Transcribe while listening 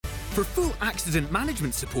For full accident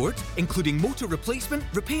management support, including motor replacement,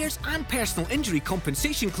 repairs and personal injury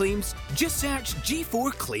compensation claims, just search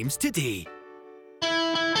G4 Claims today.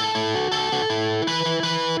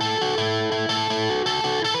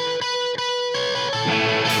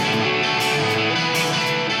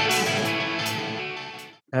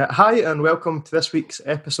 Hi and welcome to this week's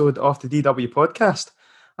episode of the DW podcast.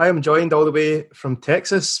 I am joined all the way from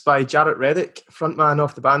Texas by Jaret Reddick, frontman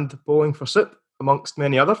of the band Bowling for Soup, amongst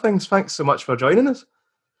many other things. Thanks so much for joining us.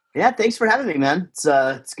 Yeah, thanks for having me, man.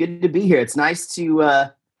 It's good to be here. It's nice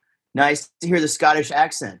to hear the Scottish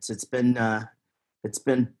accents. It's been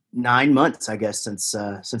 9 months, I guess, since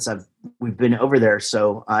we've been over there.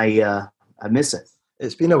 So I miss it.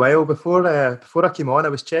 It's been a while. Before I came on, I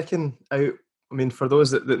was checking out. I mean, for those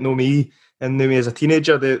that know me and knew me as a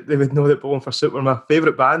teenager, they would know that Bowling for Soup were my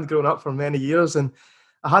favourite band growing up for many years. And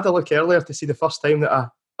I had a look earlier to see the first time that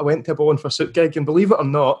I went to a Bowling for Soup gig. And believe it or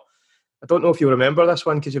not, I don't know if you remember this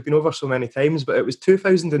one because you've been over so many times, but it was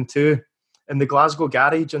 2002 in the Glasgow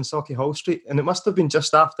Garage on Sauchiehall Street. And it must have been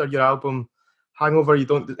just after your album Hangover,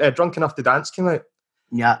 Drunk Enough to Dance came out.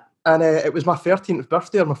 Yeah. And it was my 13th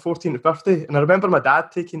birthday or my 14th birthday. And I remember my dad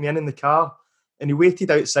taking me in the car. And he waited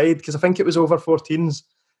outside because I think it was over 14s.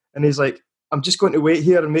 And he's like, I'm just going to wait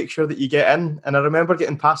here and make sure that you get in. And I remember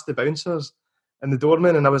getting past the bouncers and the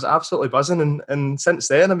doorman, and I was absolutely buzzing. And since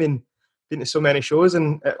then, I mean, been to so many shows,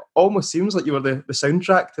 and it almost seems like you were the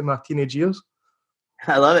soundtrack to my teenage years.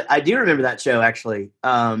 I love it. I do remember that show, actually.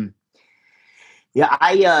 So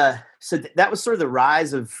that was sort of the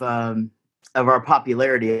rise of our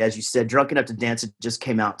popularity. As you said, Drunk Enough to Dance had just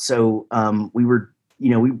came out. So we were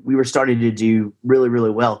starting to do really, really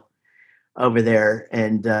well over there.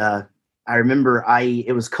 And I remember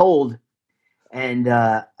it was cold, and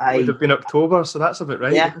it would have been October, so that's a bit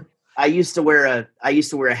right. Yeah, I used to wear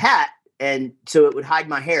a hat, and so it would hide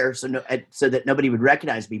my hair, so that nobody would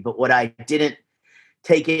recognize me. But what I didn't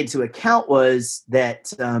take into account was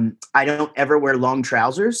that I don't ever wear long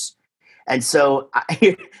trousers, and so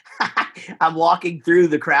I'm walking through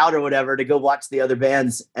the crowd or whatever to go watch the other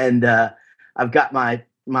bands, and I've got my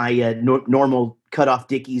normal cutoff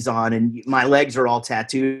dickies on, and my legs are all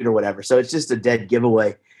tattooed or whatever. So it's just a dead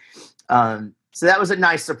giveaway. So that was a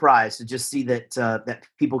nice surprise to just see that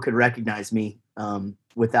people could recognize me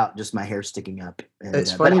without just my hair sticking up. And,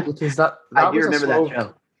 it's funny because I do remember that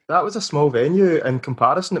show. That was a small venue in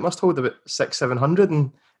comparison. It must hold about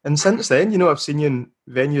 600-700, and since then, I've seen you in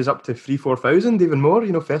venues up to 3,000-4,000, even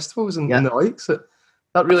more. Festivals and the likes.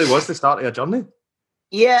 That really was the start of your journey.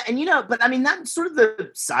 Yeah, and but I mean, that's sort of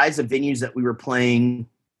the size of venues that we were playing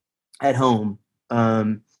at home.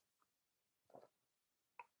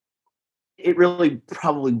 It really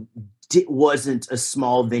probably wasn't a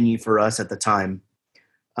small venue for us at the time.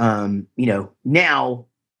 Now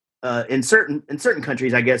in certain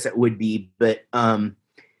countries, I guess it would be, but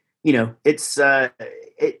it's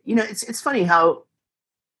funny how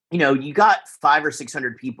you got 500 or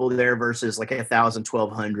 600 people there versus like 1,000,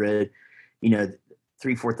 1,200.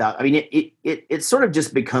 3,000-4,000. I mean, it sort of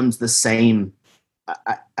just becomes the same.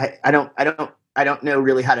 I don't know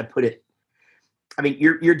really how to put it. I mean,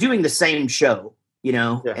 you're doing the same show,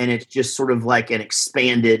 and it's just sort of like an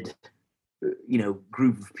expanded,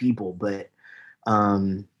 group of people. But, I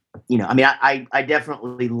mean, I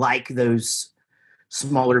definitely like those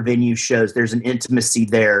smaller venue shows. There's an intimacy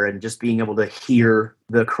there, and just being able to hear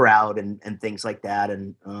the crowd and things like that.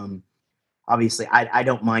 And, obviously, I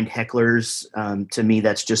don't mind hecklers. To me,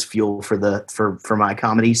 that's just fuel for my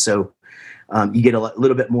comedy. So you get a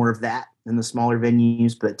little bit more of that in the smaller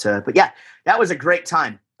venues. But yeah, that was a great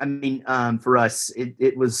time. I mean, for us,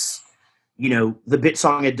 it was, the bit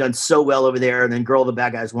song had done so well over there, and then Girl the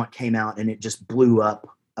Bad Guys Want came out, and it just blew up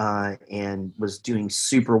and was doing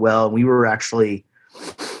super well. We were actually,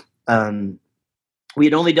 we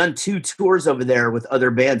had only done 2 tours over there with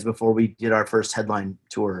other bands before we did our first headline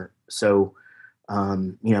tour. So,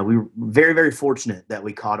 we were very, very fortunate that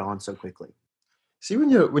we caught on so quickly. See,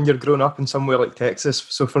 when you're growing up in somewhere like Texas,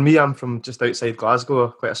 so for me, I'm from just outside Glasgow,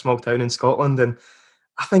 quite a small town in Scotland, and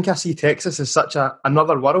I think I see Texas as such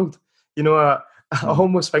another world. I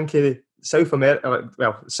almost think of South of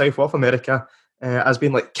America as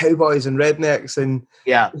being like cowboys and rednecks, and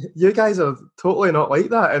you guys are totally not like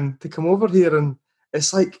that. And to come over here, and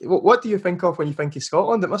it's like, what do you think of when you think of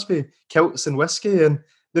Scotland? It must be kilts and whiskey, and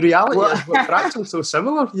the reality is we're actually so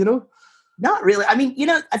similar, Not really. I mean,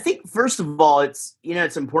 I think first of all, it's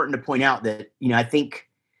important to point out that, I think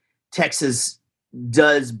Texas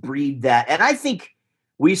does breed that. And I think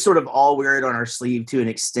we sort of all wear it on our sleeve to an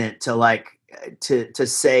extent to like, to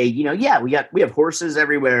say, we have horses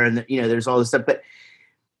everywhere and, there's all this stuff, but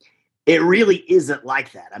it really isn't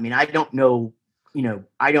like that. I mean, I don't know,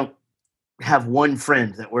 I don't have one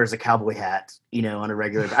friend that wears a cowboy hat, on a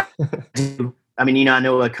regular basis. I mean, I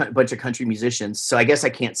know a bunch of country musicians, so I guess I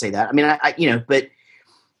can't say that. I mean, but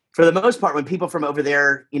for the most part, when people from over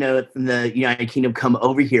there, from the United Kingdom come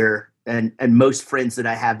over here, and most friends that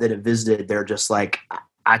I have that have visited, they're just like,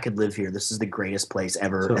 I could live here. This is the greatest place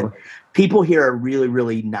ever. Totally. And people here are really,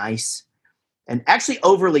 really nice, and actually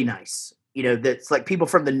overly nice. That's like people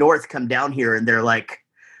from the north come down here and they're like,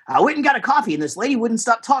 I went and got a coffee and this lady wouldn't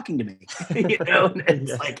stop talking to me. And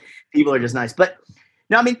it's like, people are just nice. But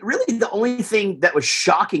no, I mean, really the only thing that was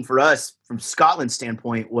shocking for us from Scotland's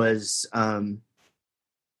standpoint was, the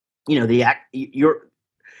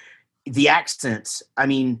accents. I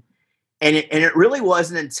mean, and it really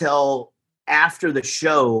wasn't until after the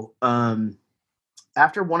show,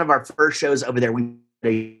 after one of our first shows over there, we went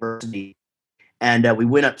to university, and we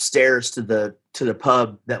went upstairs to the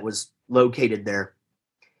pub that was located there.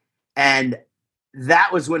 And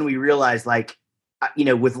that was when we realized, like,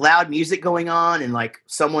 with loud music going on and like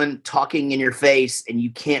someone talking in your face and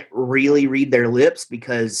you can't really read their lips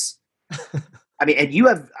because, I mean, and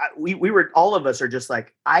we were, all of us are just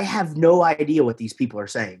like, I have no idea what these people are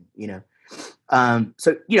saying,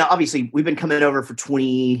 So, obviously we've been coming over for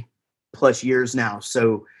 20 plus years now.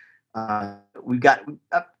 So we've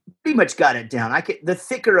pretty much got it down. The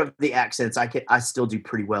thicker of the accents, I still do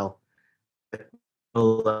pretty well.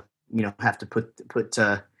 We'll, have to put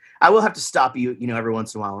I will have to stop you, every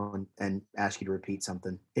once in a while and ask you to repeat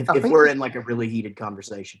something if we're in like a really heated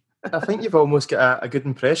conversation. I think you've almost got a good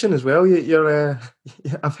impression as well.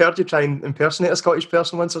 I've heard you try and impersonate a Scottish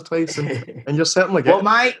person once or twice, and you're certainly good.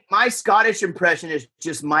 Well, my Scottish impression is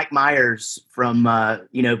just Mike Myers from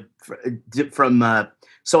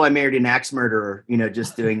So I Married an Axe Murderer.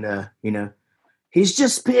 Just doing the he's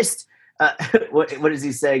just pissed. What does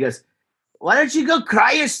he say? He goes, "Why don't you go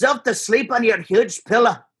cry yourself to sleep on your huge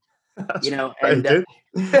pillow?"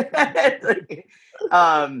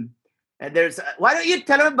 And there's why don't you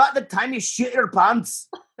tell him about the time you shit your pants?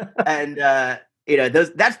 And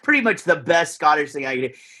that's pretty much the best Scottish thing I can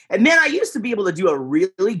do. And man, I used to be able to do a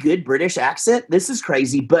really good British accent. This is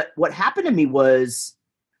crazy, but what happened to me was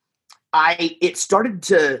it started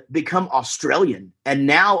to become Australian, and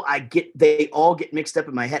now they all get mixed up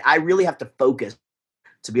in my head. I really have to focus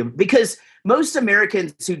to be able, because most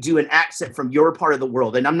Americans who do an accent from your part of the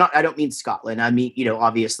world, and I don't mean Scotland. I mean,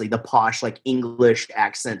 obviously the posh, like English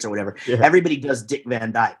accent or whatever. Yeah. Everybody does Dick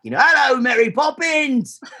Van Dyke, hello, Mary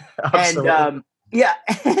Poppins. And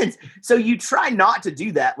and so you try not to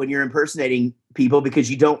do that when you're impersonating people because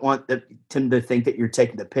you don't want them to think that you're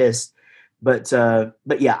taking the piss. But yeah,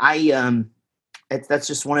 that's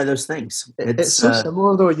just one of those things. It's so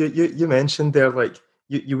similar though. You mentioned there, like,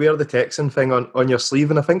 you wear the Texan thing on your sleeve,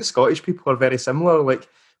 and I think Scottish people are very similar. Like,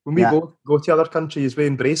 when we go to other countries, we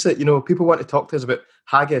embrace it. People want to talk to us about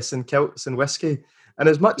haggis and kilts and whiskey. And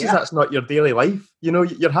as much as that's not your daily life,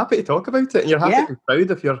 you're happy to talk about it, and you're happy to be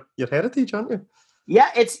proud of your heritage, aren't you? Yeah,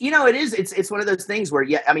 it's it is. It's one of those things where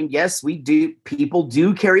yes, we do. People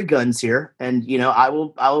do carry guns here, and I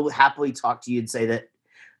will happily talk to you and say that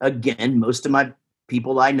again. Most of my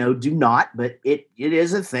people I know do not, but it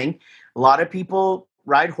is a thing. A lot of people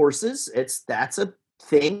ride horses. That's a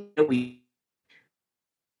thing. We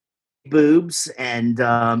boobs and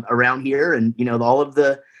around here, and all of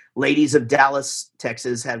the ladies of Dallas,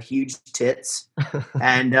 Texas have huge tits,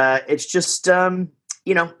 and it's just there's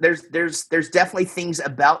definitely things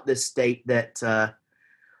about this state that I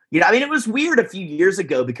mean, it was weird a few years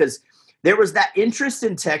ago because there was that interest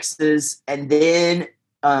in Texas, and then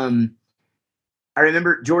I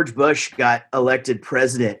remember George Bush got elected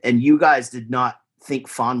president, and you guys did not think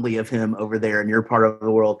fondly of him over there in your part of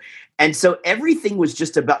the world. And so everything was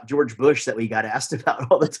just about George Bush that we got asked about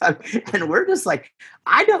all the time. And we're just like,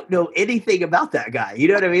 I don't know anything about that guy. You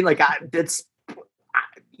know what I mean? Like,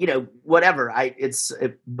 whatever.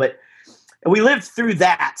 But we lived through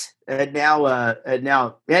that. And now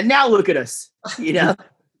look at us,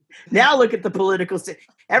 now look at the political state.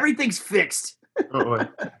 Everything's fixed. Oh,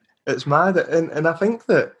 it's mad. And I think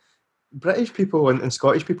that British people and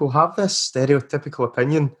Scottish people have this stereotypical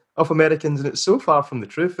opinion of Americans, and it's so far from the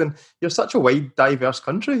truth. And you're such a wide, diverse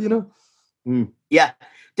country, Yeah,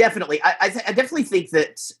 definitely. I definitely think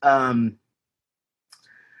that.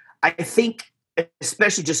 I think,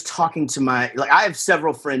 especially just talking to I have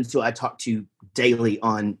several friends who I talk to daily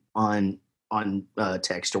on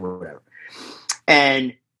text or whatever,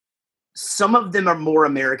 and some of them are more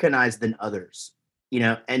Americanized than others.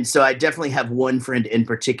 And so I definitely have one friend in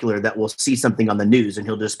particular that will see something on the news and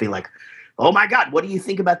he'll just be like, oh my God, what do you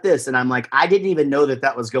think about this? And I'm like, I didn't even know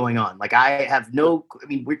that was going on. Like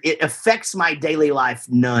it affects my daily life.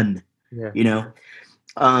 None,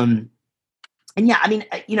 and yeah, I mean,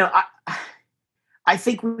 I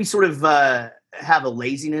think we sort of have a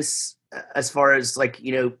laziness as far as like,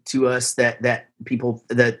 to us that people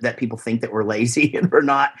think that we're lazy and we're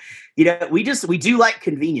not. We do like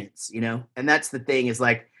convenience, and that's the thing is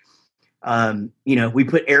like, we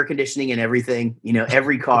put air conditioning in everything,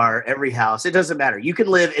 every car, every house. It doesn't matter. You can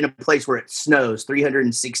live in a place where it snows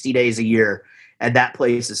 360 days a year, and that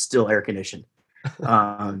place is still air conditioned.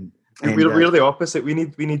 And we're the opposite. We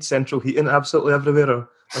need central heating absolutely everywhere, or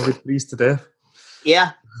we freeze to death.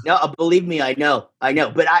 Yeah, no, believe me, I know.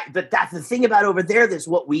 But that's the thing about over there. That's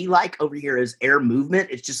what we like over here is air movement.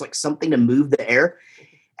 It's just like something to move the air.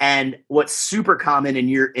 And what's super common in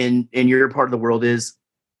your part of the world is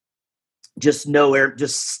just no air,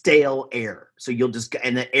 just stale air. So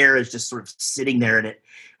and the air is just sort of sitting there in it.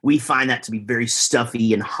 We find that to be very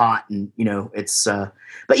stuffy and hot, and it's.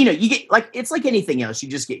 But you get like it's like anything else. You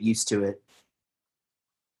just get used to it.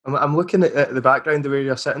 I'm looking at the background of where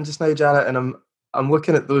you're sitting just now, Jaret, and I'm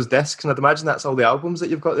looking at those discs, and I'd imagine that's all the albums that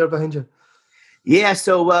you've got there behind you. Yeah,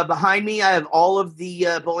 so behind me, I have all of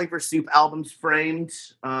the Bowling for Soup albums framed,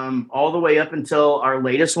 all the way up until our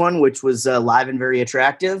latest one, which was Live and Very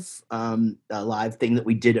Attractive, a live thing that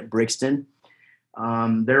we did at Brixton.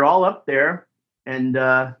 They're all up there. And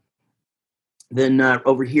then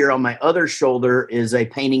over here on my other shoulder is a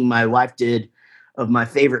painting my wife did of my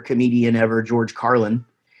favorite comedian ever, George Carlin.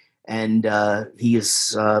 And he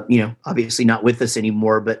is, obviously not with us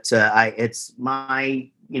anymore, but it's my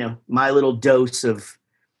little dose of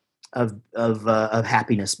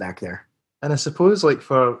happiness back there. And I suppose, like,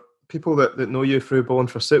 for people that know you through Bowling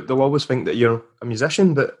for Soup, they'll always think that you're a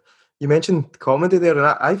musician, but you mentioned comedy there,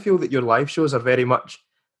 and I feel that your live shows are very much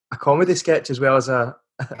a comedy sketch as well as a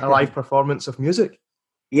live performance of music.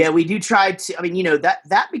 Yeah, we do try to, I mean,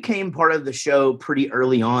 that became part of the show pretty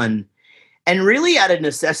early on, and really out of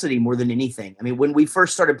necessity more than anything. I mean, when we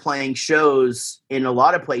first started playing shows in a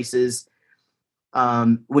lot of places,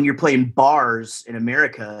 when you're playing bars in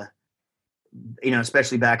America,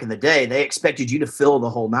 especially back in the day, they expected you to fill the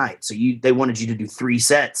whole night. So they wanted you to do 3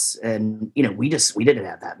 sets, and we didn't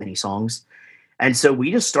have that many songs. And so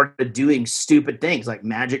we just started doing stupid things like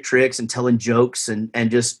magic tricks and telling jokes and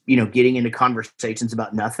just, getting into conversations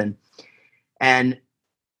about nothing. And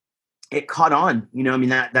it caught on,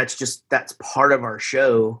 that's part of our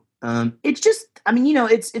show. It's just,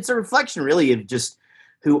 it's a reflection really of just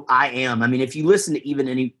who I am. I mean, if you listen to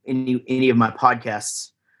even any of my podcasts,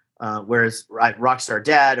 whereas Rockstar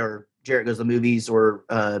Dad or Jaret Goes to the Movies or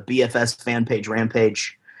BFS Fan Page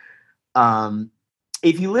Rampage,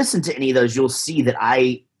 if you listen to any of those, you'll see that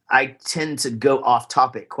I tend to go off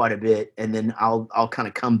topic quite a bit, and then I'll kind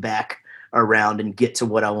of come back around and get to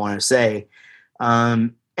what I want to say.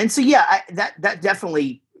 And so yeah, that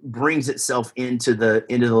definitely brings itself into the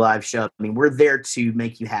live show. I mean, we're there to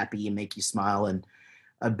make you happy and make you smile, and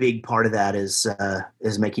a big part of that is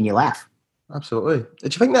making you laugh. Absolutely. Do you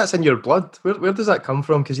think that's in your blood? Where does that come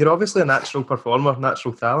from? Because you're obviously a natural performer,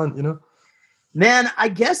 natural talent, Man, I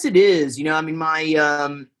guess it is. I mean,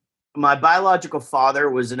 my biological father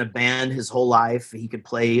was in a band his whole life. He could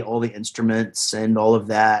play all the instruments and all of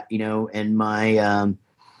that, and my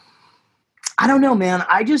I don't know, man.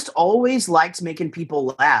 I just always liked making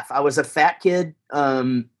people laugh. I was a fat kid,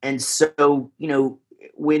 and so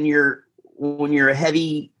when you're a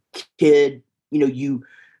heavy kid, you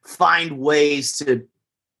find ways to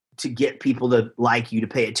get people to like you, to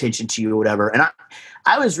pay attention to you or whatever. And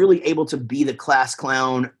I was really able to be the class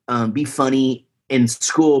clown, be funny in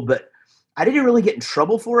school, but I didn't really get in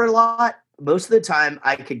trouble for it a lot. Most of the time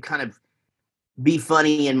I could kind of be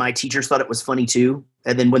funny and my teachers thought it was funny too.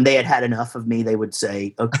 And then when they had enough of me, they would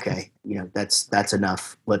say, okay, that's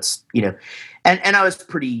enough. Let's, and I was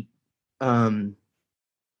pretty good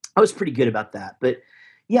about that. But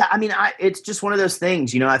yeah, I mean, it's just one of those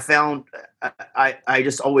things, I found I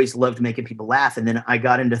just always loved making people laugh. And then I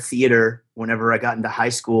got into theater whenever I got into high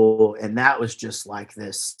school. And that was just like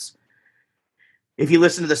this. If you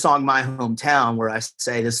listen to the song My Hometown, where I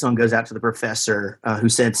say this song goes out to the professor who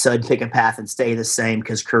said, "Sud, pick a path and stay the same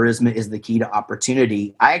because charisma is the key to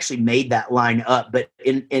opportunity." I actually made that line up, but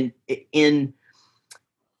in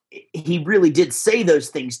he really did say those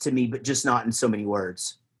things to me, but just not in so many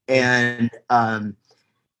words. And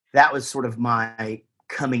that was sort of my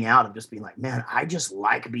coming out of just being like, man, I just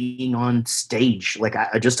like being on stage, like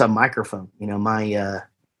just a microphone.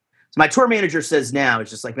 My tour manager says now, it's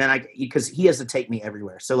just like, man, because he has to take me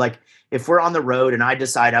everywhere. So like if we're on the road and I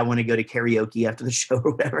decide I want to go to karaoke after the show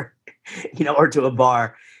or whatever, or to a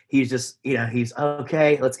bar. He's just, he's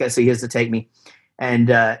okay, let's go. So he has to take me.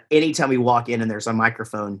 And anytime we walk in and there's a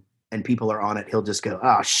microphone and people are on it, he'll just go,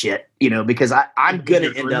 oh shit, because I'm going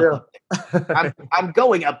to end up there. I'm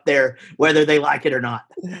going up there whether they like it or not.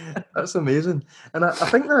 That's amazing. And I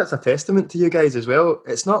think that's a testament to you guys as well.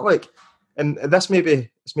 It's not like, and it's maybe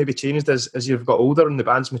changed as you've got older and the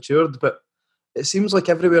band's matured, but it seems like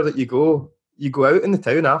everywhere that you go out in the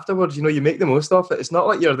town afterwards, you make the most of it. It's not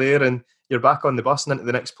like you're there and you're back on the bus and into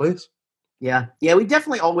the next place. Yeah. Yeah. We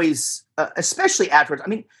definitely always, especially afterwards. I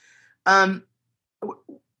mean,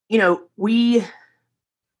 we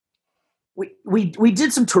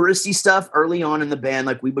did some touristy stuff early on in the band.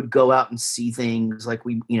 Like we would go out and see things like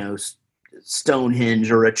Stonehenge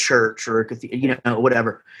or a church or a cathedral,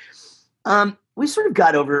 whatever. We sort of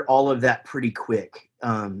got over all of that pretty quick.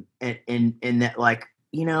 And that, like,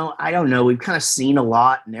 I don't know, we've kind of seen a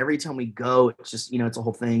lot, and every time we go, it's just, it's a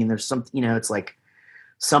whole thing. And there's something, it's like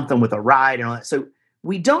something with a ride and all that. So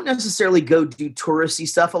we don't necessarily go do touristy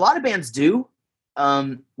stuff. A lot of bands do.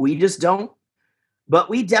 We just don't. But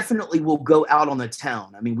we definitely will go out on the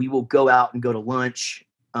town. I mean, we will go out and go to lunch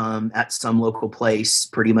at some local place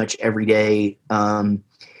pretty much every day. And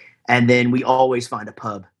then we always find a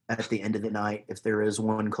pub at the end of the night if there is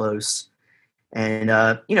one close. And,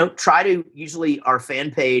 try to, usually our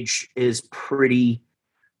fan page is pretty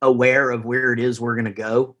aware of where it is we're going to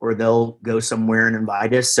go, or they'll go somewhere and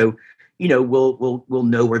invite us. So, we'll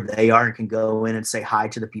know where they are and can go in and say hi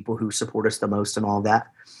to the people who support us the most and all that.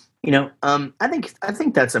 I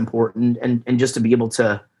think that's important, and just to be able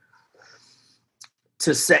to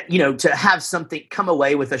set, to have something, come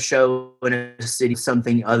away with a show in a city,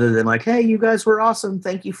 something other than like, hey, you guys were awesome,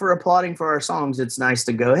 thank you for applauding for our songs. It's nice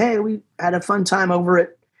to go, hey, we had a fun time over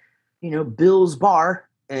at, Bill's bar,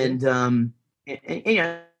 and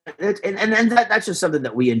that's just something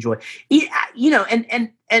that we enjoy.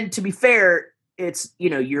 And to be fair, it's,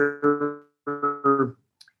 you're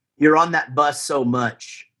on that bus so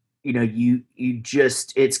much. You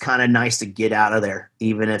just, it's kind of nice to get out of there,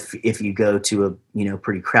 even if you go to a,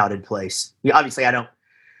 pretty crowded place. Obviously I don't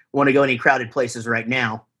want to go any crowded places right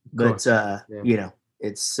now, but,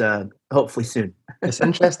 it's hopefully soon. It's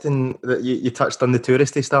interesting that you touched on the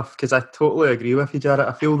touristy stuff, because I totally agree with you, Jaret.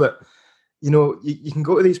 I feel that, you can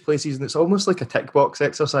go to these places and it's almost like a tick box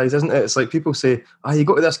exercise, isn't it? It's like people say, you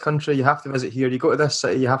go to this country, you have to visit here. You go to this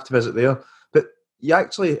city, you have to visit there. But you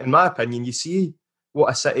actually, in my opinion, you see what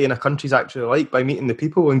a city and a country's actually like by meeting the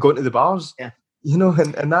people and going to the bars. Yeah.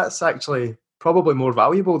 And that's actually probably more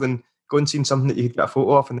valuable than going and seeing something that you could get a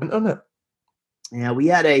photo of on the internet. Yeah, we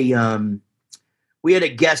had a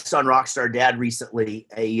guest on Rockstar Dad recently,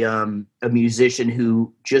 a musician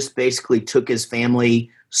who just basically took his family,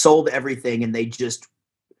 sold everything, and they just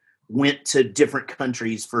went to different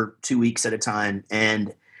countries for 2 weeks at a time.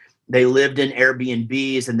 And they lived in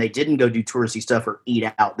Airbnbs, and they didn't go do touristy stuff or eat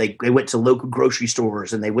out. They went to local grocery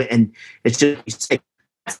stores, and they went, and it's just,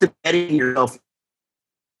 that's the editing yourself.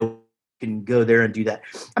 You can go there and do that.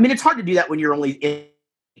 I mean, it's hard to do that when you're only in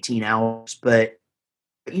 18 hours, but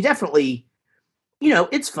you definitely,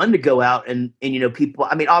 it's fun to go out and people,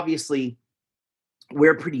 I mean, obviously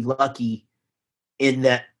we're pretty lucky in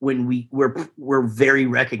that when we're very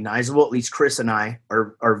recognizable, at least Chris and I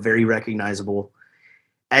are very recognizable.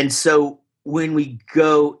 And so when we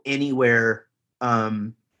go anywhere,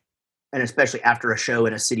 and especially after a show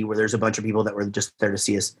in a city where there's a bunch of people that were just there to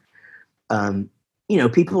see us,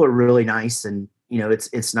 people are really nice, and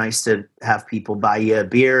it's nice to have people buy you a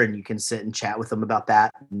beer and you can sit and chat with them about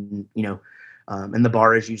that, and and the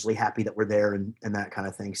bar is usually happy that we're there and that kind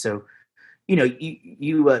of thing. So,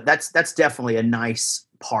 that's definitely a nice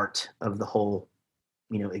part of the whole,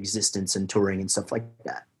 existence and touring and stuff like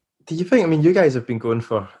that. Do you think, I mean, you guys have been going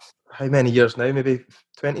for how many years now? Maybe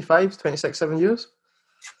 25, 26, 7 years?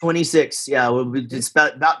 26, yeah. It's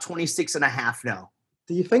about 26 and a half now.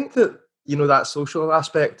 Do you think that, that social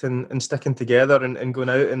aspect and sticking together and going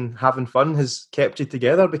out and having fun has kept you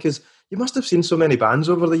together? Because you must have seen so many bands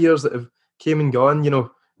over the years that have came and gone,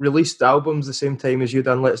 released albums the same time as you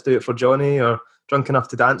done Let's Do It for Johnny or Drunk Enough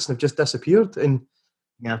to Dance, and have just disappeared. And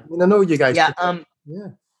yeah, I know you guys.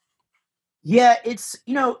 Yeah, it's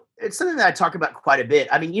it's something that I talk about quite a bit.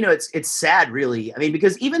 I mean, it's sad, really. I mean,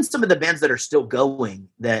 because even some of the bands that are still going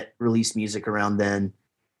that release music around then,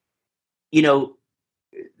 they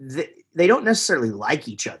don't necessarily like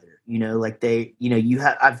each other. Like they,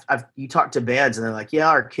 you talk to bands and they're like, yeah,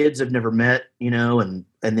 our kids have never met, and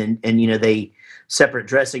then they separate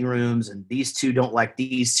dressing rooms, and these two don't like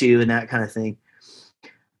these two, and that kind of thing.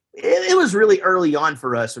 It was really early on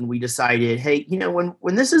for us when we decided, hey,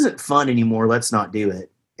 when this isn't fun anymore, let's not do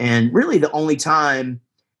it. And really the only time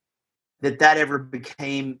that ever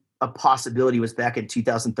became a possibility was back in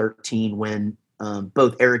 2013 when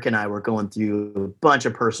both Eric and I were going through a bunch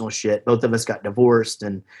of personal shit. Both of us got divorced,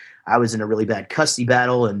 and I was in a really bad custody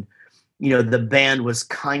battle. And, the band was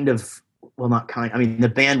the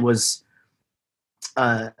band was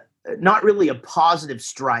not really a positive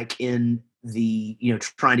strike in the,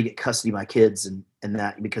 trying to get custody of my kids and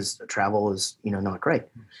that, because travel is, not great.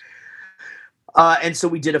 And so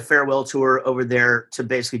we did a farewell tour over there to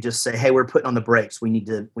basically just say, hey, we're putting on the brakes. We need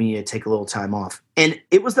to take a little time off. And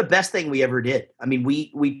it was the best thing we ever did. I mean,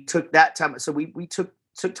 we took that time. So we took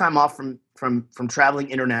time off from traveling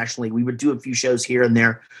internationally. We would do a few shows here and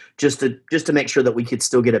there just to make sure that we could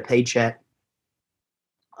still get a paycheck.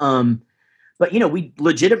 But we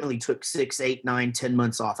legitimately took 6, 8, 9, 10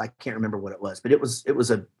 months off. I can't remember what it was, but it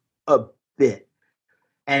was a bit.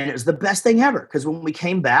 And it was the best thing ever, because when we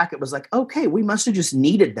came back, it was like, okay, we must have just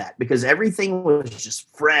needed that, because everything was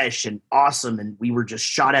just fresh and awesome, and we were just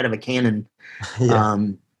shot out of a cannon,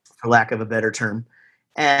 for lack of a better term.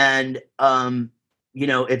 And,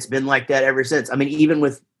 it's been like that ever since. I mean, even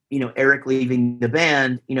with, Eric leaving the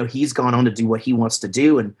band, he's gone on to do what he wants to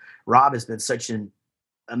do. And Rob has been such an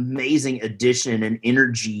amazing addition and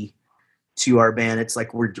energy to our band. It's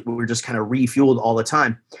like we're just kind of refueled all the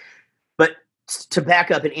time. But to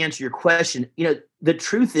back up and answer your question, the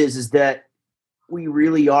truth is that we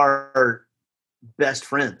really are best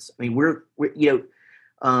friends. I mean, we're me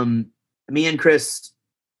and Chris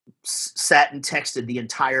sat and texted the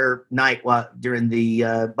entire night during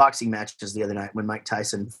the boxing matches the other night when Mike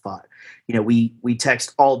Tyson fought. We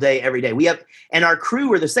text all day, every day. And our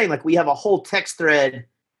crew are the same. Like, we have a whole text thread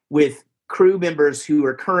with crew members who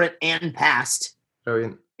are current and past.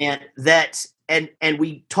 Brilliant. And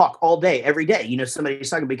we talk all day, every day. Somebody's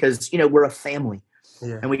talking, because, we're a family.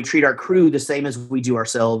 Yeah. And we treat our crew the same as we do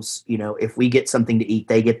ourselves. If we get something to eat,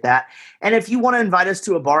 they get that. And if you want to invite us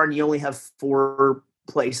to a bar and you only have 4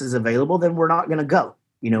 places available, then we're not going to go.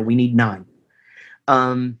 We need 9.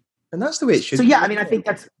 And that's the way it should be. So, yeah, I mean, I think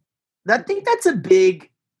that's a big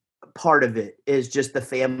part of it, is just the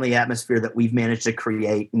family atmosphere that we've managed to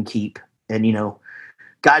create and keep. And,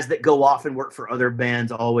 guys that go off and work for other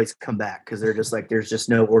bands always come back, because they're just like, there's just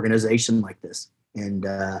no organization like this. And,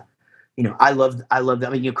 I love that. I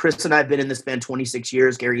mean, Chris and I have been in this band 26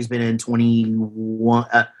 years. Gary's been in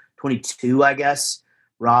 22, I guess.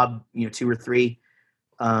 Rob, 2 or 3.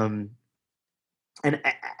 And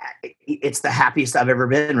it's the happiest I've ever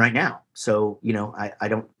been right now. So, I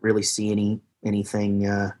don't really see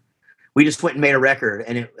anything. We just went and made a record,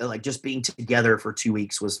 and it, like, just being together for 2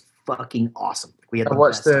 weeks was fucking awesome. I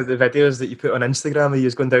watched the videos that you put on Instagram of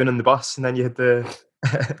you going down on the bus, and then you had the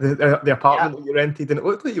apartment that you rented, and it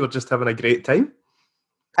looked like you were just having a great time.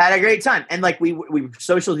 I had a great time. And like, we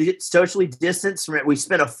socially distanced from it. We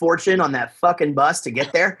spent a fortune on that fucking bus to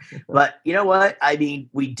get there. But you know what? I mean,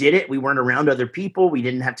 we did it. We weren't around other people. We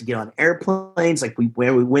didn't have to get on airplanes. Like, we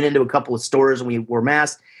went into a couple of stores and we wore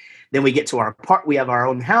masks. Then we get to our we have our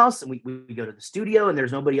own house, and we go to the studio, and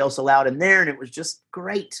there's nobody else allowed in there. And it was just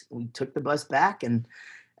great. We took the bus back, and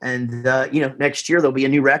next year there'll be a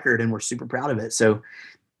new record, and we're super proud of it. So,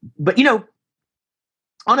 but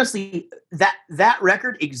honestly, that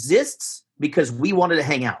record exists because we wanted to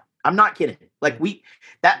hang out. I'm not kidding. Like,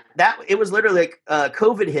 it was literally like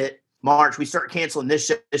COVID hit March. We start canceling this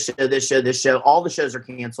show. All the shows are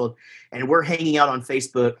canceled, and we're hanging out on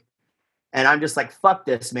Facebook. And I'm just like, fuck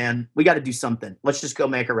this, man. We got to do something. Let's just go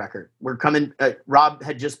make a record. We're coming. Rob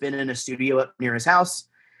had just been in a studio up near his house.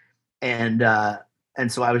 And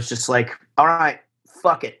so I was just like, all right,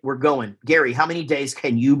 fuck it. We're going. Gary, how many days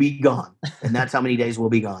can you be gone? And that's how many days we'll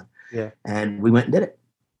be gone. Yeah. And we went and did it.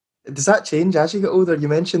 Does that change as you get older? You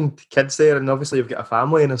mentioned kids there, and obviously you've got a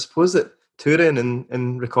family. And I suppose that touring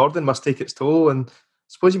and recording must take its toll. And I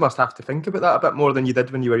suppose you must have to think about that a bit more than you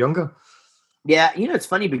did when you were younger. Yeah, it's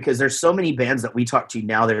funny because there's so many bands that we talk to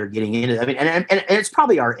now that are getting into it. I mean, and it's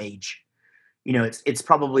probably our age. It's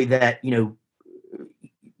probably that,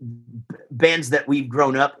 bands that we've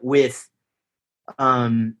grown up with,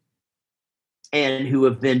 and who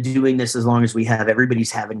have been doing this as long as we have.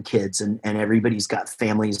 Everybody's having kids, and everybody's got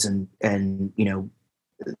families, and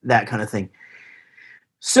that kind of thing.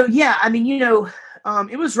 So yeah, I mean,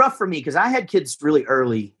 it was rough for me because I had kids really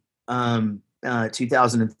early.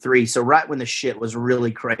 2003, so right when the shit was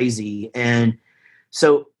really crazy, and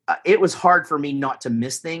so it was hard for me not to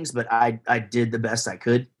miss things, but I did the best I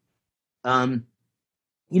could. Now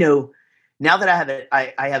that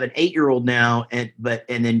I have an 8-year-old now, and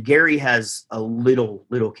then Gary has a little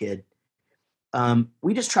kid,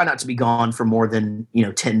 we just try not to be gone for more than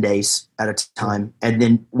 10 days at a time, and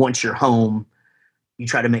then once you're home, you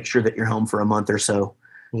try to make sure that you're home for a month or so.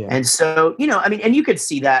 Yeah. And so, I mean, and you could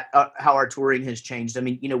see that how our touring has changed. I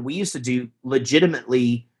mean, we used to do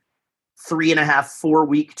legitimately 3.5,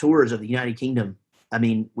 4-week tours of the United Kingdom. I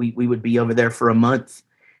mean, we would be over there for a month,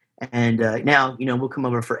 and now, we'll come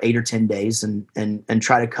over for 8 or 10 days and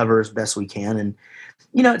try to cover as best we can. And,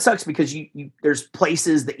 it sucks because there's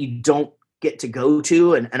places that you don't get to go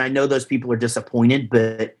to. And I know those people are disappointed,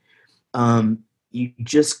 but you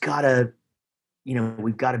just gotta,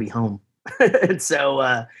 we've got to be home. And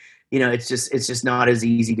so, it's just not as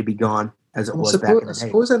easy to be gone as it was back in the day. I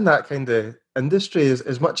suppose in that kind of industry,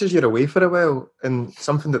 as much as you're away for a while, and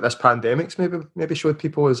something that this pandemic's maybe showed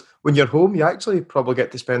people is when you're home, you actually probably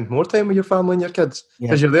get to spend more time with your family and your kids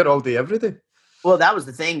because you're there all day, every day. Well, that was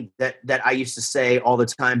the thing that I used to say all the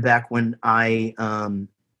time back when I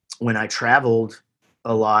traveled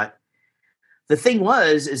a lot. The thing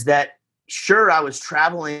is that sure, I was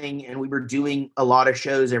traveling and we were doing a lot of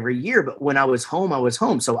shows every year, but when I was home, I was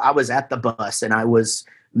home. So I was at the bus and I was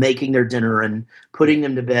making their dinner and putting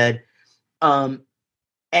them to bed. And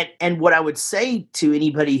what I would say to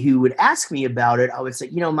anybody who would ask me about it, I would say,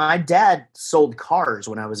 my dad sold cars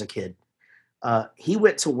when I was a kid. He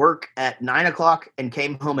went to work at 9:00 and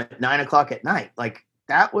came home at 9:00 at night. Like,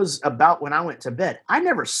 that was about when I went to bed. I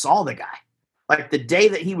never saw the guy. Like, the day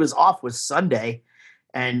that he was off was Sunday.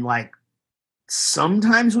 And like,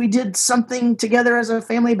 sometimes we did something together as a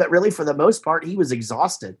family, but really for the most part, he was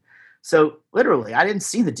exhausted. So literally, I didn't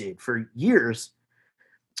see the dude for years.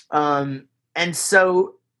 And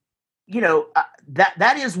so,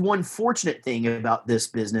 that is one fortunate thing about this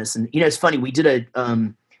business. And, it's funny. We did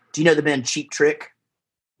do you know the band Cheap Trick?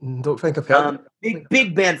 Don't think I've heard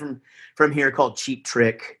big band from here called Cheap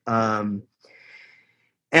Trick.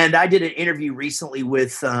 And I did an interview recently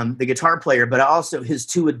with the guitar player, but also his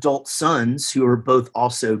 2 adult sons, who are both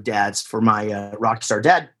also dads, for my Rockstar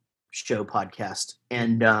Dad Show podcast.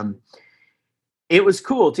 And it was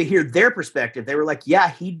cool to hear their perspective. They were like, yeah,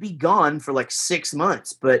 he'd be gone for like 6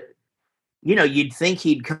 months, but you'd think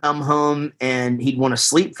he'd come home and he'd want to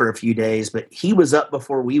sleep for a few days, but he was up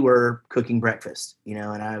before we were cooking breakfast,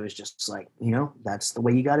 and I was just like, that's the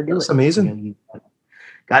way you got to do it. That's amazing. You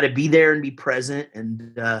got to be there and be present.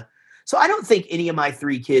 And so I don't think any of my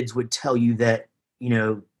 3 kids would tell you that,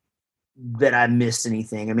 that I missed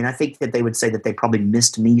anything. I mean, I think that they would say that they probably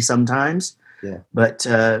missed me sometimes. Yeah. But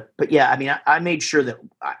yeah, I mean, I made sure that,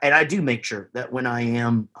 and I do make sure that when I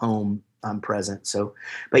am home, I'm present. So,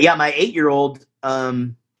 but yeah, my 8-year-old,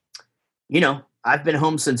 I've been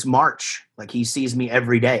home since March. Like, he sees me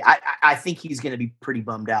every day. I think he's going to be pretty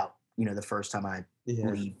bummed out, the first time I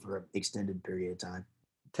leave for an extended period of time.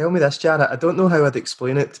 Tell me this, Jaret. I don't know how I'd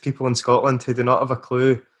explain it to people in Scotland who do not have a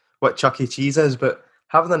clue what Chuck E. Cheese is, but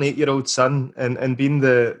having an 8-year-old son and being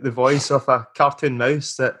the voice of a cartoon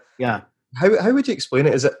mouse, how would you explain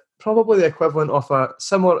it? Is it probably the equivalent of a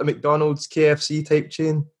similar to McDonald's, KFC type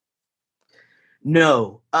chain?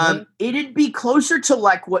 No, it'd be closer to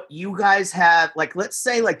like what you guys have. Like, let's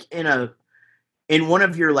say like in one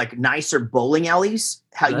of your like nicer bowling alleys,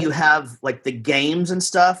 how you have like the games and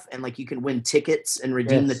stuff, and like you can win tickets and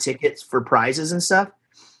redeem the tickets for prizes and stuff.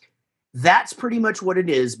 That's pretty much what it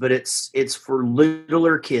is, but it's for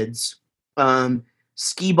littler kids.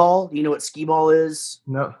 Skee ball. Do you know what skee ball is?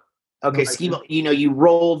 No. Okay, skee ball. You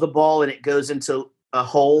roll the ball and it goes into a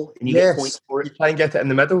hole and you get points for it. You try and get it in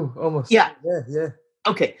the middle almost. Yeah. Yeah.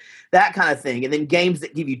 Okay, that kind of thing. And then games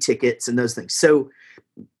that give you tickets and those things. So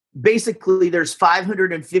basically there's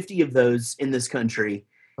 550 of those in this country.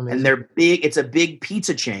 Amazing. And they're big. It's a big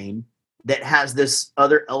pizza chain that has this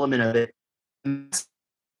other element of it.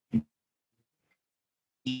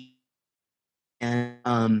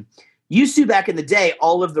 And used to, back in the day,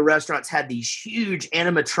 all of the restaurants had these huge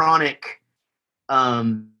animatronic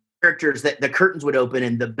characters that the curtains would open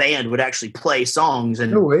and the band would actually play songs.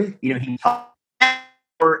 And no way. He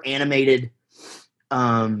or animated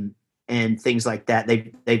and things like that.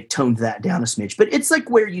 They've toned that down a smidge, but it's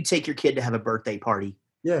like where you take your kid to have a birthday party.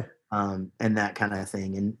 Yeah. And that kind of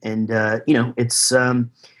thing. And it's so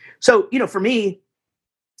for me,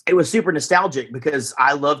 it was super nostalgic because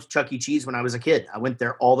I loved Chuck E. Cheese when I was a kid. I went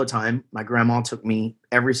there all the time. My grandma took me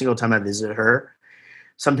every single time I visited her,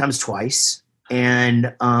 sometimes twice.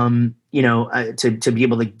 And, to be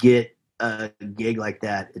able to get a gig like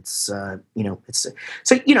that, it'd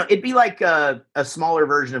be like a smaller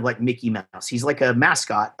version of like Mickey Mouse. He's like a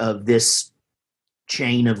mascot of this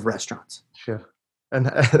chain of restaurants. Sure. And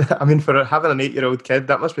I mean, for having an 8-year-old kid,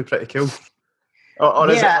 that must be pretty cool. Or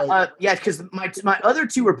is it Yeah, like, yeah, because my other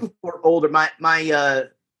two are older. My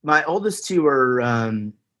oldest two are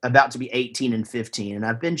about to be 18 and 15, and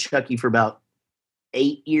I've been Chucky for about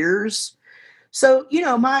 8 years. So,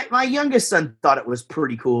 my youngest son thought it was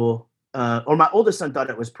pretty cool, or my oldest son thought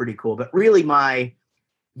it was pretty cool, but really my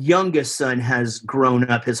youngest son has grown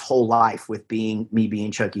up his whole life with me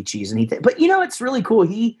being Chuck E. Cheese, and but it's really cool.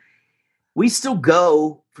 We still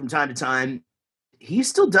go from time to time. He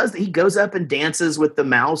still does that. He goes up and dances with the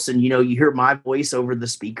mouse, and you hear my voice over the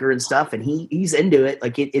speaker and stuff, and he's into it.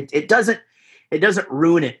 Like it doesn't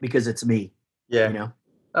ruin it because it's me. yeah.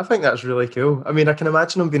 I think that's really cool. I mean, I can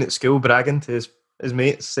imagine him being at school bragging to his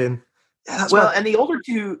mates saying, "Yeah, that's well." And the older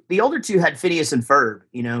two had Phineas and Ferb,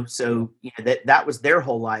 so that was their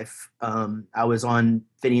whole life. I was on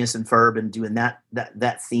Phineas and Ferb and doing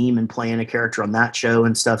that theme and playing a character on that show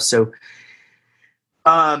and stuff. So,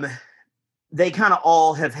 they kind of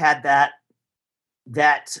all have had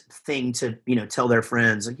that thing to tell their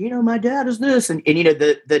friends, like, my dad is this, and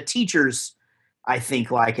the teachers I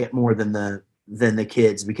think like it more than the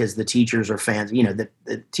kids, because the teachers are fans.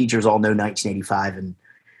 The teachers all know 1985 and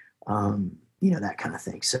that kind of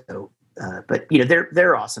thing. So but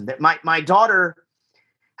they're awesome. That my daughter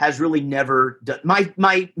has really never done.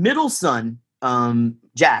 My middle son,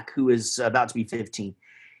 Jack, who is about to be 15,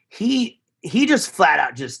 he just flat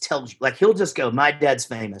out just tells you, like, he'll just go, my dad's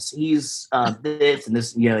famous. He's this and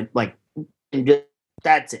this,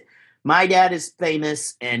 that's it. My dad is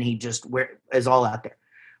famous, and he just is all out there.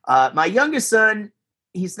 My youngest son,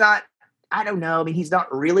 he's not, I don't know. I mean, he's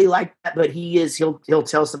not really like that, but he is. He'll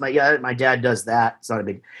tell somebody, yeah, my dad does that. It's not a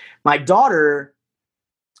big. My daughter,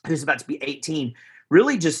 who's about to be 18,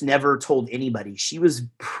 really just never told anybody. She was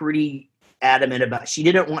pretty adamant about, she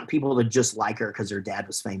didn't want people to just like her because her dad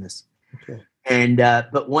was famous. Okay. And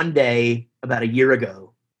but one day, about a year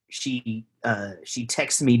ago, she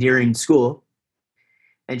texts me during school,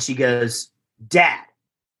 and she goes, "Dad,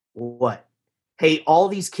 what? Hey, all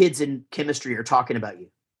these kids in chemistry are talking about you."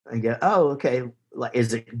 I go, "Oh, okay. Like,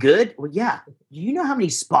 is it good?" "Well, yeah. Do you know how many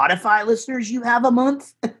Spotify listeners you have a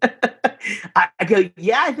month?" I go,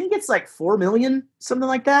 "Yeah, I think it's like 4 million, something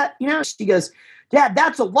like that." She goes, "Dad,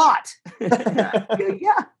 that's a lot." I go,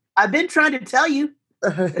 "Yeah, I've been trying to tell you."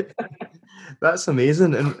 That's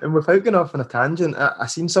amazing. And without going off on a tangent, I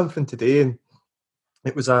seen something today, and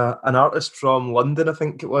it was an artist from London, I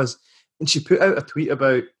think it was, and she put out a tweet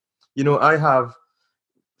about, I have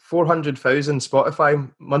 400,000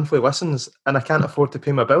 Spotify monthly listens, and I can't afford to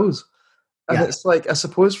pay my bills. And Yeah. it's like, I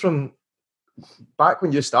suppose from back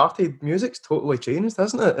when you started, music's totally changed,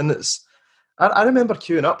 hasn't it? And I remember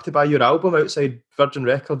queuing up to buy your album outside Virgin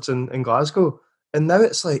Records in Glasgow, and now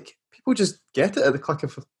it's like people just get it at the click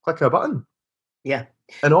of a button. Yeah.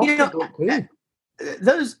 And often don't pay.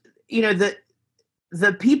 Those,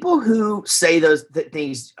 the people who say those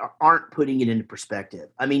things aren't putting it into perspective.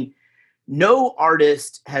 I mean, no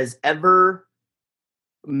artist has ever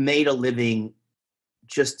made a living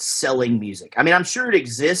just selling music. I mean, I'm sure it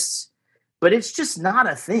exists, but it's just not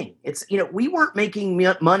a thing. It's, we weren't making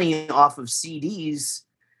money off of CDs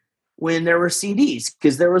when there were CDs,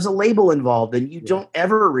 because there was a label involved, and you don't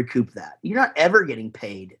ever recoup that. You're not ever getting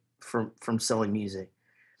paid from selling music.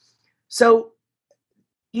 So,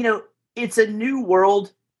 it's a new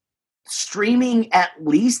world. Streaming, at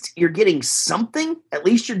least you're getting something. At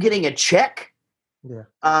least you're getting a check. Yeah.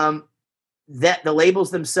 That the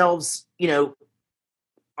labels themselves,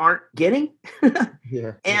 aren't getting.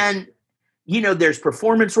 Yeah. And there's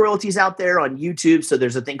performance royalties out there on YouTube. So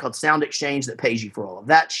there's a thing called Sound Exchange that pays you for all of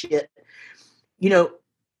that shit.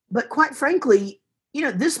 But quite frankly,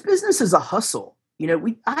 this business is a hustle.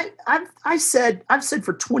 I've said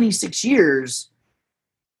for 26 years,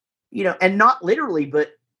 and not literally,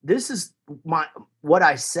 but this is what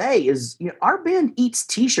I say is, our band eats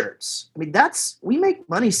t-shirts. I mean, we make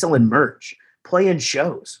money selling merch, playing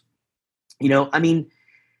shows, and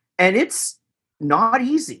it's not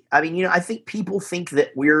easy. I mean, I think people think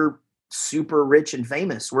that we're super rich and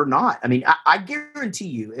famous. We're not. I mean, I guarantee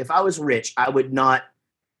you, if I was rich, I would not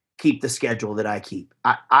keep the schedule that I keep.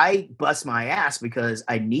 I bust my ass because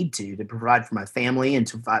I need to provide for my family and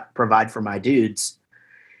to provide for my dudes.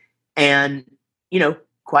 And,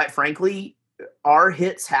 quite frankly, our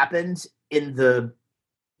hits happened in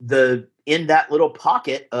in that little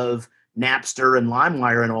pocket of Napster and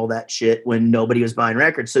LimeWire and all that shit when nobody was buying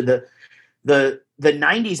records. So the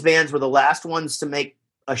 90s bands were the last ones to make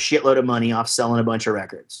a shitload of money off selling a bunch of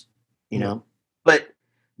records, but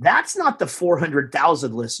that's not the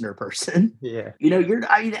 400,000 listener person. Yeah. You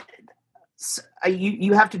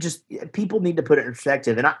have to people need to put it in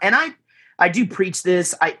perspective. And I do preach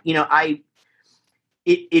this.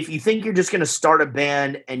 if you think you're just going to start a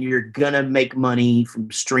band and you're going to make money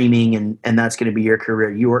from streaming and that's going to be your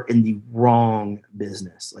career, you are in the wrong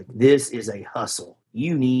business. Like, this is a hustle.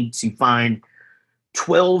 You need to find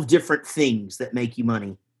 12 different things that make you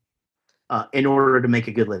money in order to make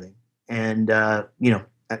a good living. And,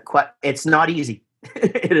 it's not easy.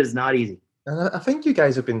 It is not easy. And I think you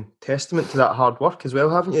guys have been testament to that hard work as well,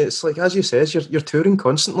 haven't you? It's like, as you says, you're touring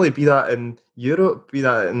constantly, be that in Europe, be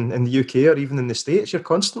that in the UK, or even in the States. You're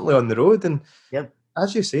constantly on the road. And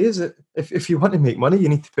as you say, is it if you want to make money, you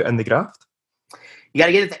need to put in the graft. You got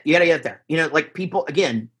to get it. You got to get it there. Like people,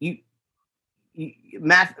 again,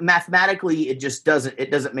 mathematically, it just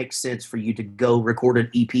doesn't make sense for you to go record an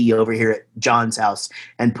EP over here at John's house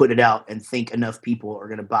and put it out and think enough people are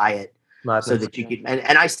going to buy it. Madness. So that you can,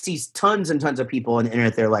 and I see tons and tons of people on the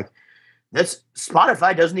internet. They're like, "This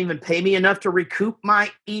Spotify doesn't even pay me enough to recoup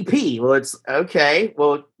my EP." Well, it's okay.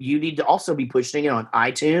 Well, you need to also be pushing it on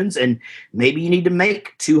iTunes, and maybe you need to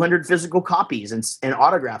make 200 physical copies and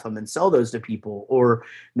autograph them and sell those to people, or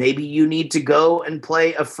maybe you need to go and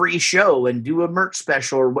play a free show and do a merch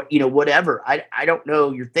special, or whatever. I don't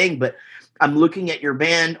know your thing, but I'm looking at your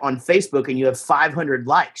band on Facebook, and you have 500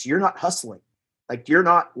 likes. You're not hustling. Like, you're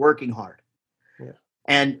not working hard. Yeah.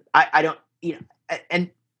 And I don't,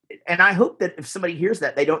 and I hope that if somebody hears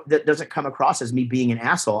that, that doesn't come across as me being an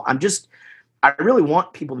asshole. I really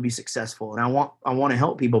want people to be successful, and I want to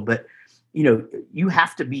help people, but you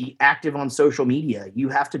have to be active on social media. You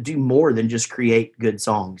have to do more than just create good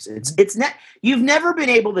songs. You've never been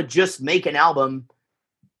able to just make an album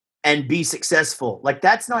and be successful. Like,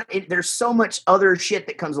 that's not it. There's so much other shit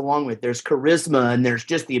that comes along with it. There's charisma, and there's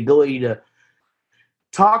just the ability to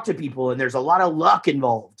talk to people, and there's a lot of luck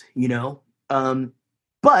involved,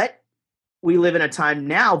 but we live in a time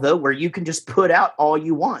now, though, where you can just put out all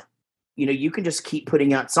you want. You can just keep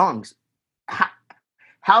putting out songs.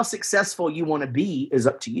 How successful you want to be is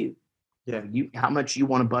up to you. Yeah, how much you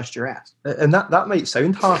want to bust your ass. And that might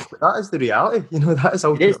sound harsh, but that is the reality. That is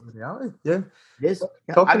ultimately the reality. Yeah, it is.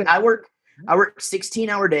 I work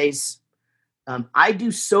 16-hour days. I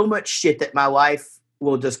do so much shit that my wife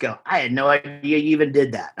will just go, "I had no idea you even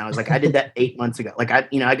did that." And I was like, "I did that 8 months ago." Like, I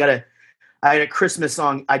had a Christmas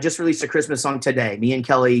song. I just released a Christmas song today. Me and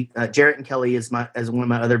Kelly, Jaret and Kelly is one of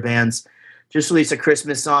my other bands, just released a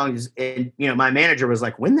Christmas song. And, my manager was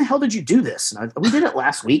like, "When the hell did you do this?" And we did it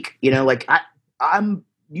last week. Like, I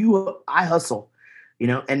hustle,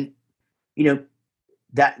 and,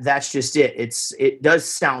 that's just it. It does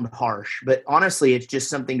sound harsh, but honestly, it's just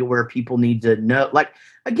something to where people need to know. Like,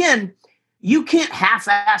 again, you can't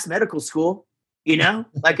half-ass medical school,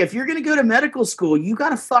 Like, if you're going to go to medical school, you got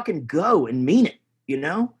to fucking go and mean it,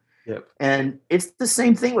 Yep. And it's the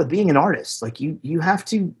same thing with being an artist. Like, you have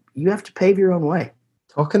to pave your own way.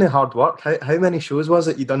 Talking of hard work, how many shows was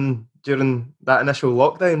it you done during that initial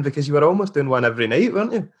lockdown? Because you were almost doing one every night,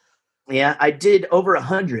 weren't you? Yeah, I did over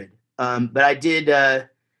 100. But I did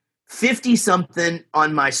 50-something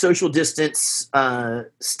on my social distance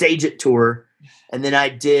Stage It tour. And then I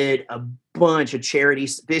did a bunch of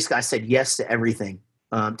charities. Basically, I said yes to everything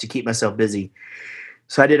to keep myself busy.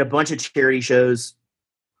 So I did a bunch of charity shows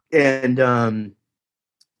and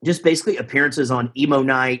just basically appearances on emo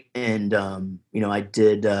night. And, I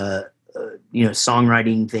did,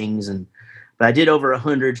 songwriting things. But I did over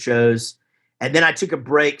 100 shows. And then I took a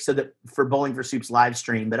break for Bowling for Soup's live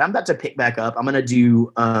stream. But I'm about to pick back up. I'm going to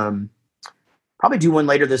do probably do one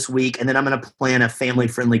later this week, and then I'm going to plan a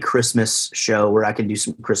family-friendly Christmas show where I can do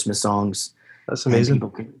some Christmas songs. That's amazing.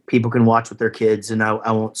 People can watch with their kids, and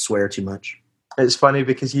I won't swear too much. It's funny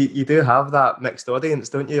because you do have that mixed audience,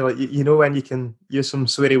 don't you? Like, when you can use some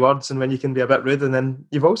sweary words and when you can be a bit rude, and then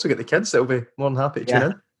you've also got the kids that'll be more than happy to tune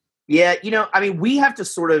in. Yeah, we have to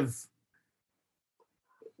sort of,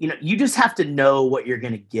 you just have to know what you're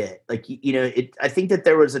going to get. Like, I think that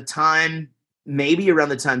there was a time, maybe around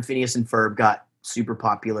the time Phineas and Ferb got super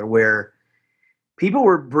popular, where people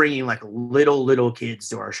were bringing like little kids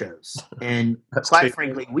to our shows, and quite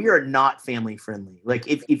frankly, we are not family friendly. Like,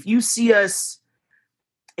 if you see us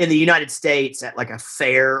in the United States at like a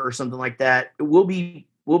fair or something like that, we'll be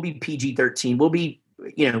PG-13. We'll be,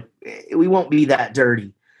 we won't be that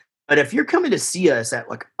dirty. But if you're coming to see us at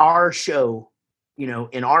like our show,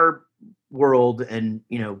 in our world, and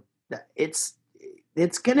it's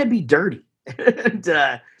gonna be dirty. And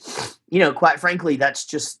quite frankly, that's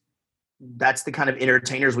the kind of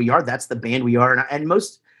entertainers we are. That's the band we are. And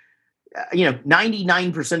most,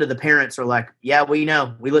 99% of the parents are like, "Yeah, we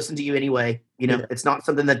know, we listen to you anyway." It's not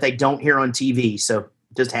something that they don't hear on TV. So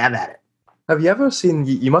just have at it. Have you ever seen,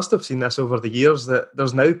 you must have seen this over the years, that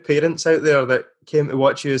there's now parents out there that came to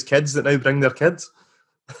watch you as kids that now bring their kids?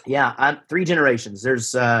 Yeah, I'm 3 generations.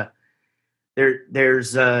 There's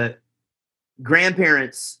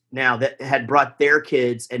grandparents now that had brought their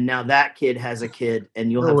kids, and now that kid has a kid,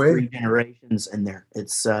 and you'll No have way. 3 generations in there.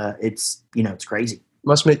 It's it's crazy.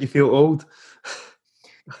 Must make you feel old.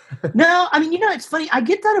 No, I mean, it's funny. I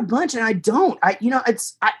get that a bunch, and I don't. I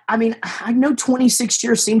mean, I know 26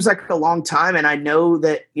 years seems like a long time, and I know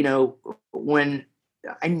that when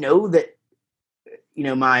I know that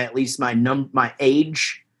my at least my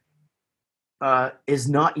age is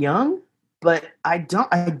not young, but I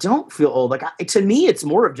don't feel old. Like to me, it's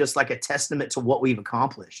more of just like a testament to what we've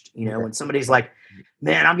accomplished. When somebody's like,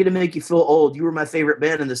 "Man, I'm gonna make you feel old. You were my favorite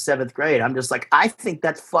band in the 7th grade." I'm just like, I think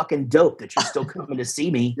that's fucking dope that you're still coming to see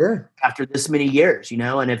me Yeah. after this many years.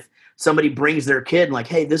 And if somebody brings their kid and like,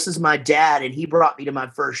 "Hey, this is my dad, and he brought me to my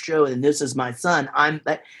first show, and this is my son,"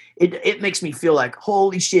 it makes me feel like,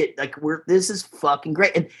 holy shit, like this is fucking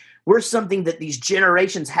great, and we're something that these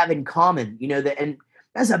generations have in common. And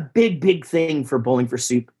that's a big, big thing for Bowling for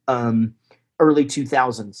Soup. Early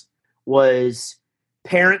 2000s was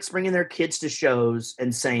parents bringing their kids to shows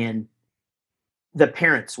and saying the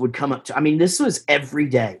parents would come up to, I mean, this was every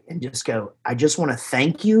day and just go, "I just want to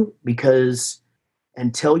thank you because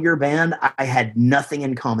until your band, I had nothing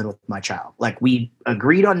in common with my child. Like we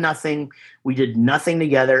agreed on nothing. We did nothing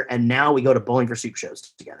together. And now we go to Bowling for Soup shows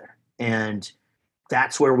together." And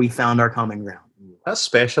that's where we found our common ground. That's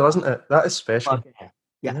special, isn't it? That is special.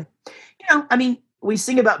 Yeah. I mean, we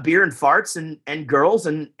sing about beer and farts and girls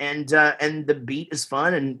and the beat is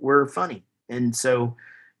fun and we're funny. And so,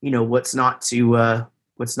 what's not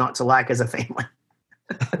to like as a family?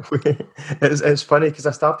 It's funny because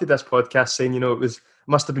I started this podcast saying,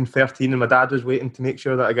 must have been 13 and my dad was waiting to make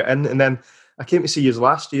sure that I got in. And then I came to see you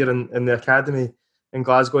last year in the academy in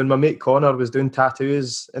Glasgow, and my mate Connor was doing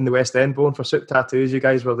tattoos in the West End, Bowling for Soup tattoos. You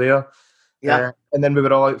guys were there. Yeah. And then we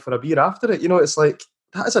were all out for a beer after it. It's like,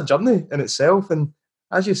 that is a journey in itself. And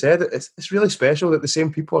as you said, it's really special that the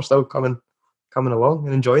same people are still coming along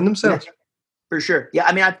and enjoying themselves. Yeah, for sure. Yeah.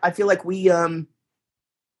 I mean, I feel like we, our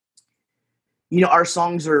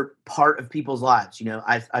songs are part of people's lives.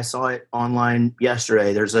 I saw it online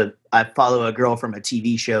yesterday. I follow a girl from a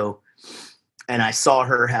TV show, and I saw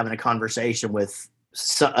her having a conversation with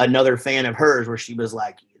another fan of hers where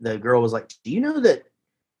the girl was like, "Do you know that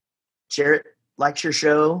Jaret likes your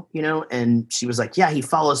show?" And she was like, "Yeah, he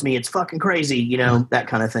follows me. It's fucking crazy," that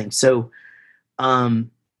kind of thing. So,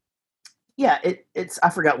 yeah, it's, I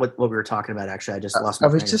forgot what we were talking about. Actually, I just lost my I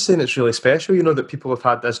was just saying it's really special, that people have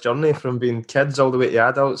had this journey from being kids all the way to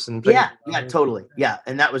adults. And yeah, totally. Yeah.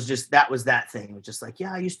 And that was that thing. It was just like,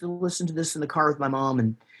 yeah, I used to listen to this in the car with my mom,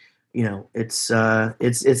 and it's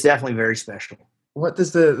definitely very special. What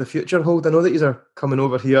does the future hold? I know that you are coming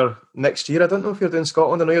over here next year. I don't know if you're doing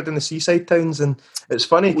Scotland. I know you're doing the seaside towns, and it's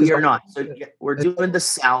funny. We are not. So we're doing the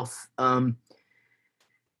South.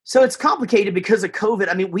 So it's complicated because of COVID.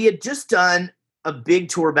 I mean, we had just done a big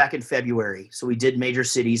tour back in February. So we did major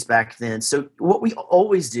cities back then. So what we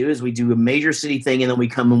always do is we do a major city thing, and then we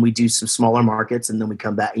come and we do some smaller markets, and then we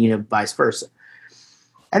come back, vice versa.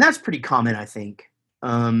 And that's pretty common, I think.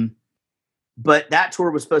 But that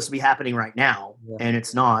tour was supposed to be happening right now, and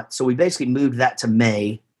it's not. So we basically moved that to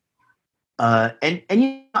May.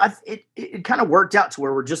 It kind of worked out to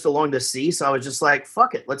where we're just along the sea. So I was just like,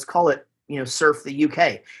 fuck it, let's call it, Surf the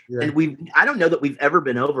UK. Yeah. And I don't know that we've ever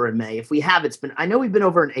been over in May. If we have, I know we've been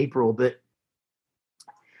over in April, but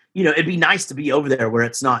it'd be nice to be over there where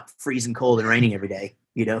it's not freezing cold and raining every day,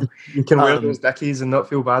 You can wear those dickies and not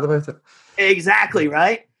feel bad about it. Exactly.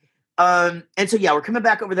 Right. And so, yeah, we're coming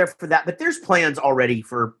back over there for that, but there's plans already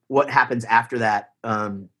for what happens after that.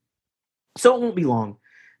 So it won't be long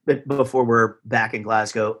before we're back in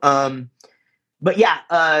Glasgow. But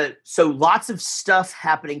yeah, so lots of stuff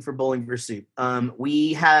happening for Bowling for Soup.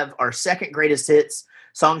 We have our second greatest hits,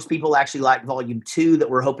 songs people actually like, Volume 2, that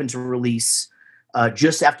we're hoping to release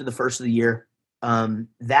just after the first of the year.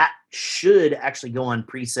 That should actually go on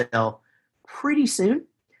pre-sale pretty soon.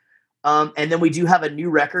 And then we do have a new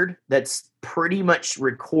record that's pretty much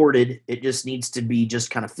recorded. It just needs to be just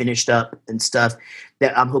kind of finished up and stuff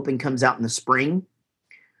that I'm hoping comes out in the spring.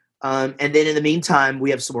 And then in the meantime,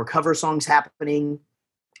 we have some more cover songs happening,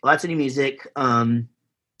 lots of new music. I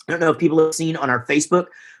don't know if people have seen on our Facebook,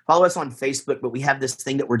 follow us on Facebook, but we have this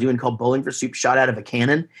thing that we're doing called Bowling for Soup Shot Out of a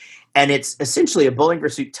Cannon. And it's essentially a Bowling for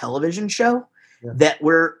Soup television show that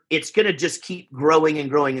it's going to just keep growing and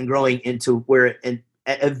growing and growing into where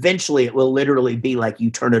eventually it will literally be like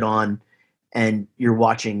you turn it on and you're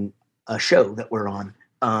watching a show that we're on.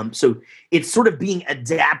 So it's sort of being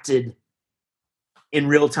adapted in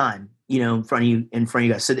real time, in front of you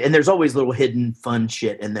guys. So, and there's always little hidden fun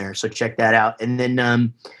shit in there. So check that out. And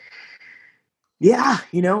then, we'll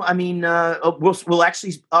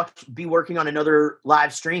actually be working on another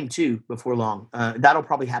live stream too before long. That'll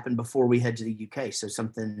probably happen before we head to the UK. So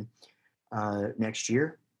something next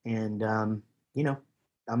year. And,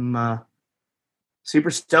 I'm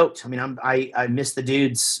super stoked. I mean, I miss the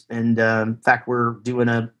dudes. And in fact, we're doing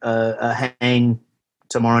a hang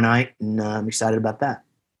tomorrow night, and I'm excited about that.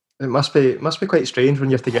 It must be quite strange when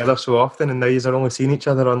you're together so often, and now you're only seeing each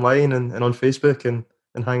other online and on Facebook and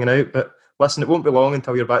hanging out. But listen, it won't be long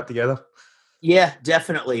until you're back together. Yeah,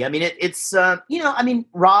 definitely. I mean, it's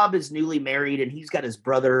Rob is newly married, and he's got his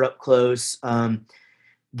brother up close.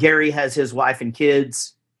 Gary has his wife and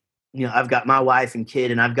kids. I've got my wife and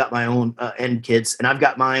kid, and I've got my own and kids, and I've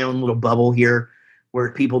got my own little bubble here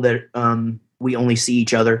where people that we only see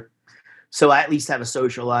each other. So I at least have a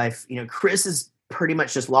social life. Chris is pretty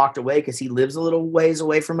much just locked away because he lives a little ways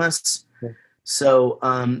away from us. Yeah. So,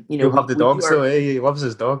 he'll have the dogs, though. He loves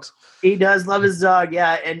his dogs. He does love his dog,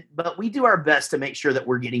 yeah. But we do our best to make sure that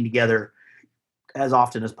we're getting together as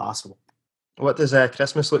often as possible. What does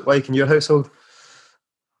Christmas look like in your household?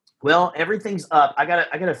 Well, everything's up. I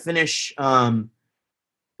gotta finish.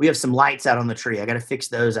 We have some lights out on the tree. I gotta fix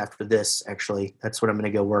those after this. Actually, that's what I'm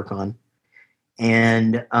gonna go work on.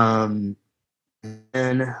 And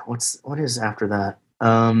what is after that?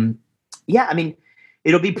 Yeah, I mean,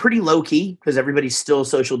 it'll be pretty low key because everybody's still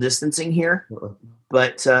social distancing here.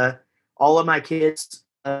 But all of my kids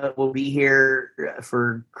will be here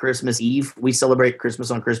for Christmas Eve. We celebrate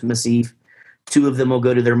Christmas on Christmas Eve. 2 of them will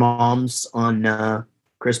go to their moms on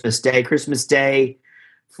Christmas Day. Christmas Day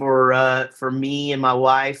for me and my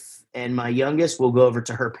wife and my youngest, we'll go over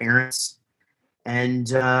to her parents. And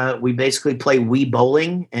we basically play Wii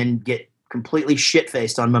bowling and get completely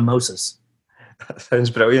shit-faced on mimosas. That sounds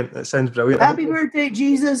brilliant. Happy birthday,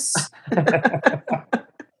 Jesus.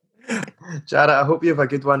 Jaret, I hope you have a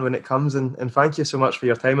good one when it comes, and thank you so much for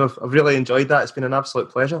your time. I've really enjoyed that. It's been an absolute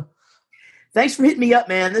pleasure. Thanks for hitting me up,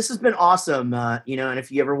 man. This has been awesome. And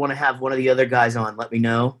if you ever want to have one of the other guys on, let me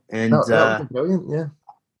know. And that brilliant, yeah.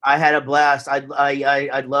 I had a blast.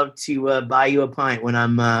 I'd love to buy you a pint when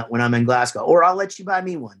I'm in Glasgow, or I'll let you buy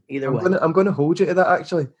me one. Either way, I'm going to hold you to that,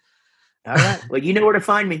 actually. All right. Well, you know where to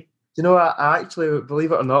find me. I actually,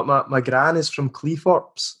 believe it or not, my gran is from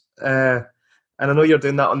Cleethorpes, and I know you're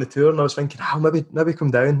doing that on the tour. And I was thinking, maybe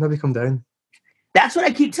come down. That's what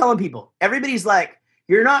I keep telling people. Everybody's like,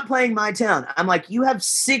 "You're not playing my town." I'm like, you have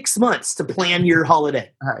 6 months to plan your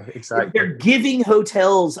holiday. Exactly. They're giving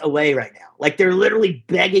hotels away right now. Like, they're literally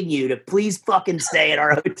begging you to please fucking stay at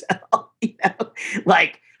our hotel.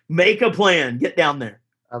 Like, make a plan. Get down there.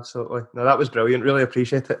 Absolutely. No, that was brilliant. Really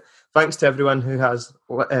appreciate it. Thanks to everyone who has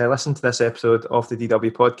listened to this episode of the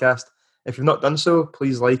DW podcast. If you've not done so,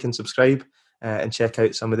 please like and subscribe and check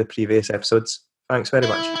out some of the previous episodes. Thanks very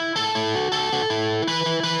much.